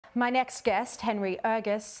My next guest, Henry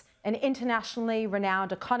Ergas, an internationally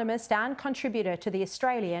renowned economist and contributor to The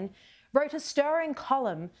Australian, wrote a stirring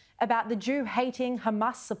column about the Jew-hating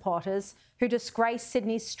Hamas supporters who disgraced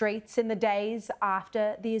Sydney's streets in the days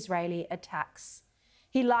after the Israeli attacks.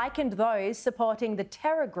 He likened those supporting the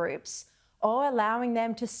terror groups or allowing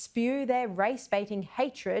them to spew their race-baiting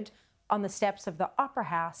hatred on the steps of the Opera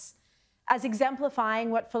House as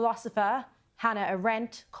exemplifying what philosopher Hannah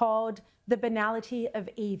Arendt called the banality of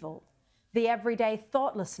evil, the everyday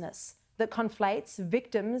thoughtlessness that conflates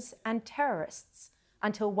victims and terrorists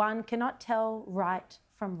until one cannot tell right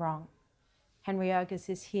from wrong. Henry Ergas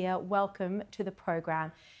is here. Welcome to the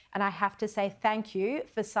program. And I have to say thank you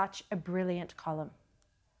for such a brilliant column.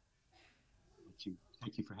 Thank you.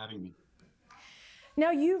 Thank you for having me.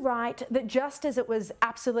 Now, you write that just as it was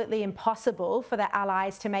absolutely impossible for the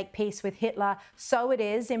Allies to make peace with Hitler, so it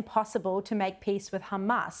is impossible to make peace with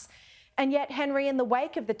Hamas. And yet, Henry, in the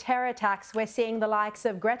wake of the terror attacks, we're seeing the likes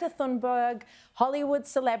of Greta Thunberg, Hollywood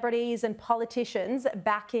celebrities and politicians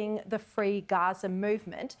backing the Free Gaza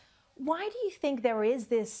movement. Why do you think there is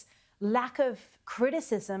this lack of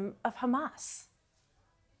criticism of Hamas?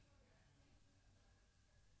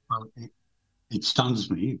 Well, it stuns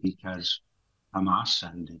me because Hamas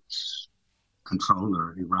and its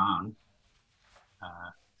controller, Iran,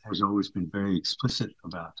 has always been very explicit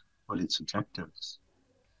about what its objectives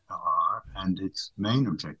are, and its main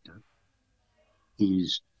objective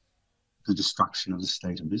is the destruction of the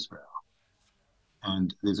state of Israel.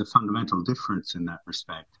 And there's a fundamental difference in that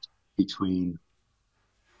respect between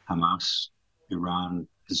Hamas, Iran,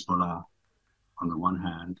 Hezbollah on the one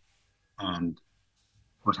hand, and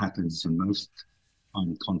what happens in most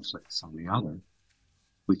armed conflicts on the other,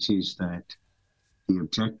 which is that the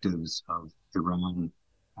objectives of Iran,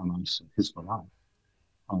 Hamas, and Hezbollah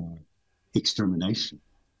are extermination.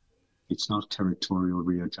 It's not territorial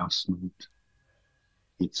readjustment.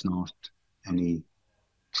 It's not any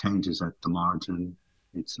changes at the margin.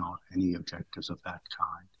 It's not any objectives of that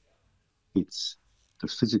kind. It's the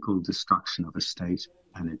physical destruction of a state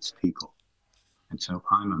and its people. And so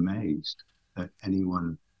I'm amazed that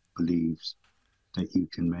anyone believes that you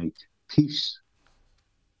can make peace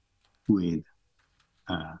with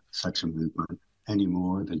such a movement any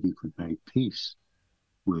more than you could make peace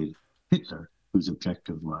with Hitler, whose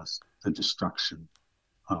objective was the destruction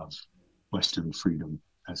of Western freedom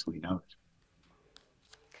as we know it.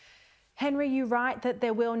 Henry, you write that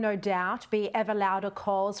there will no doubt be ever louder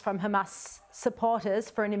calls from Hamas supporters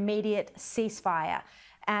for an immediate ceasefire.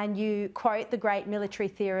 And you quote the great military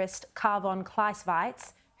theorist Karl von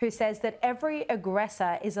Clausewitz, who says that every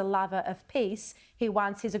aggressor is a lover of peace. He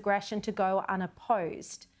wants his aggression to go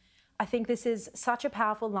unopposed. I think this is such a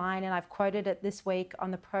powerful line, and I've quoted it this week on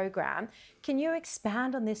the program. Can you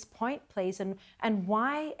expand on this point, please, and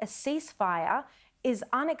why a ceasefire is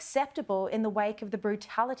unacceptable in the wake of the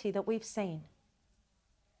brutality that we've seen?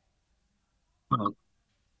 Well,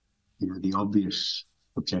 the obvious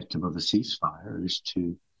objective of a ceasefire is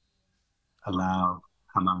to allow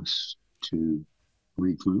Hamas to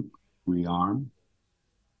regroup, rearm,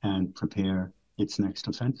 and prepare its next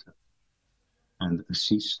offensive. And a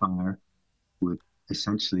ceasefire would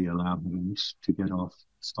essentially allow Hamas to get off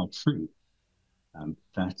scot-free.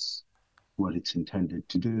 That's what it's intended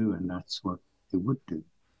to do, and that's what it would do.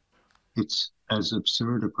 It's as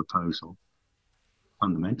absurd a proposal,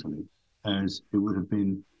 fundamentally, as it would have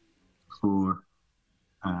been for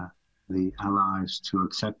the Allies to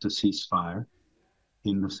accept a ceasefire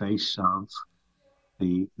in the face of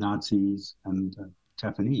the Nazis and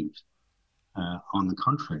Japanese. On the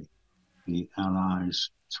contrary, the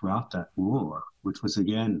Allies throughout that war, which was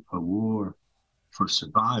again a war for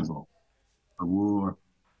survival, a war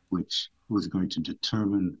which was going to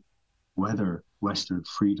determine whether Western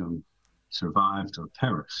freedom survived or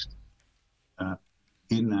perished.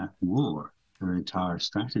 In that war, their entire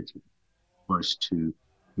strategy was to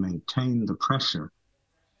maintain the pressure,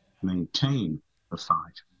 maintain the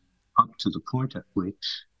fight, up to the point at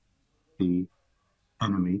which the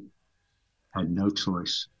enemy had no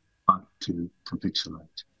choice but to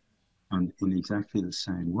capitulate. And in exactly the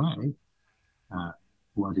same way,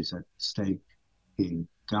 what is at stake in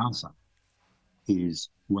Gaza is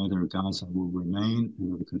whether Gaza will remain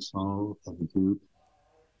under the control of a group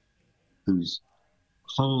whose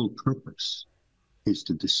whole purpose is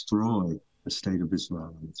to destroy the state of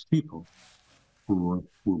Israel and its people, or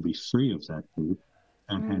will be free of that group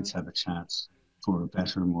and hence have a chance for a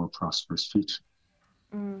better, more prosperous future.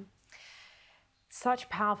 Such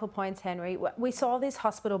powerful points, Henry. We saw this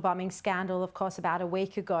hospital bombing scandal, of course, about a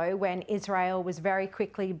week ago when Israel was very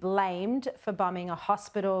quickly blamed for bombing a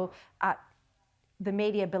hospital the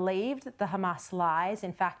media believed the Hamas lies.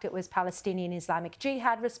 In fact, it was Palestinian Islamic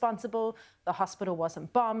Jihad responsible. The hospital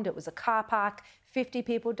wasn't bombed. It was a car park. 50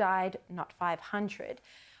 people died, not 500.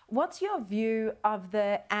 What's your view of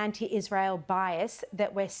the anti-Israel bias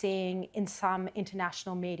that we're seeing in some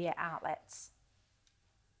international media outlets?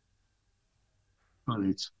 Well,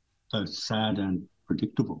 it's both sad and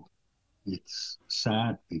predictable. It's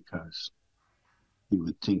sad because you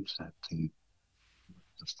would think that the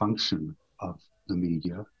function of the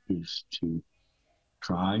media is to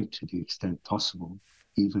try, to the extent possible,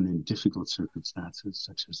 even in difficult circumstances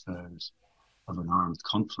such as those of an armed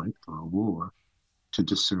conflict or a war, to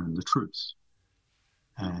discern the truth,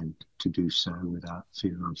 and to do so without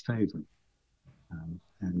fear or favor.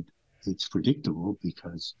 And it's predictable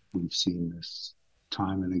because we've seen this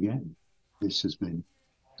time and again. This has been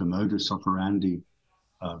the modus operandi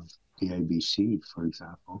of the ABC, for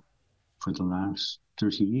example, for the last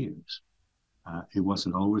 30 years. It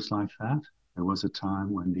wasn't always like that. There was a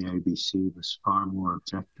time when the ABC was far more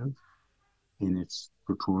objective in its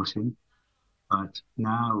reporting. But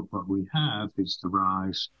now what we have is the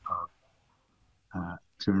rise of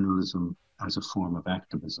journalism as a form of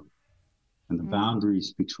activism. And the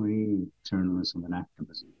boundaries between journalism and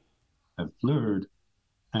activism have blurred,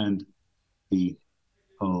 and the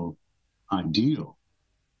whole ideal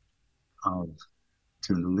of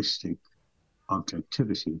journalistic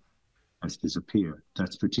objectivity has disappeared.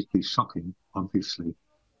 That's particularly shocking, obviously,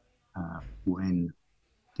 when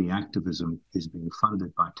the activism is being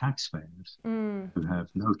funded by taxpayers who have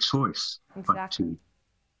no choice but to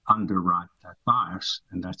underwrite that bias.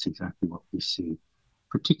 And that's exactly what we see,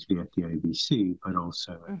 particularly at the ABC, but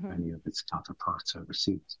also at many of its counterparts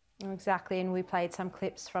overseas. Exactly, and we played some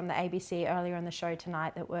clips from the ABC earlier in the show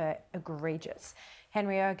tonight that were egregious.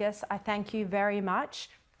 Henry Ergas, I thank you very much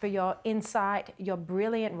for your insight, your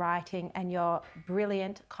brilliant writing, and your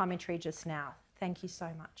brilliant commentary just now. Thank you so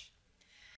much.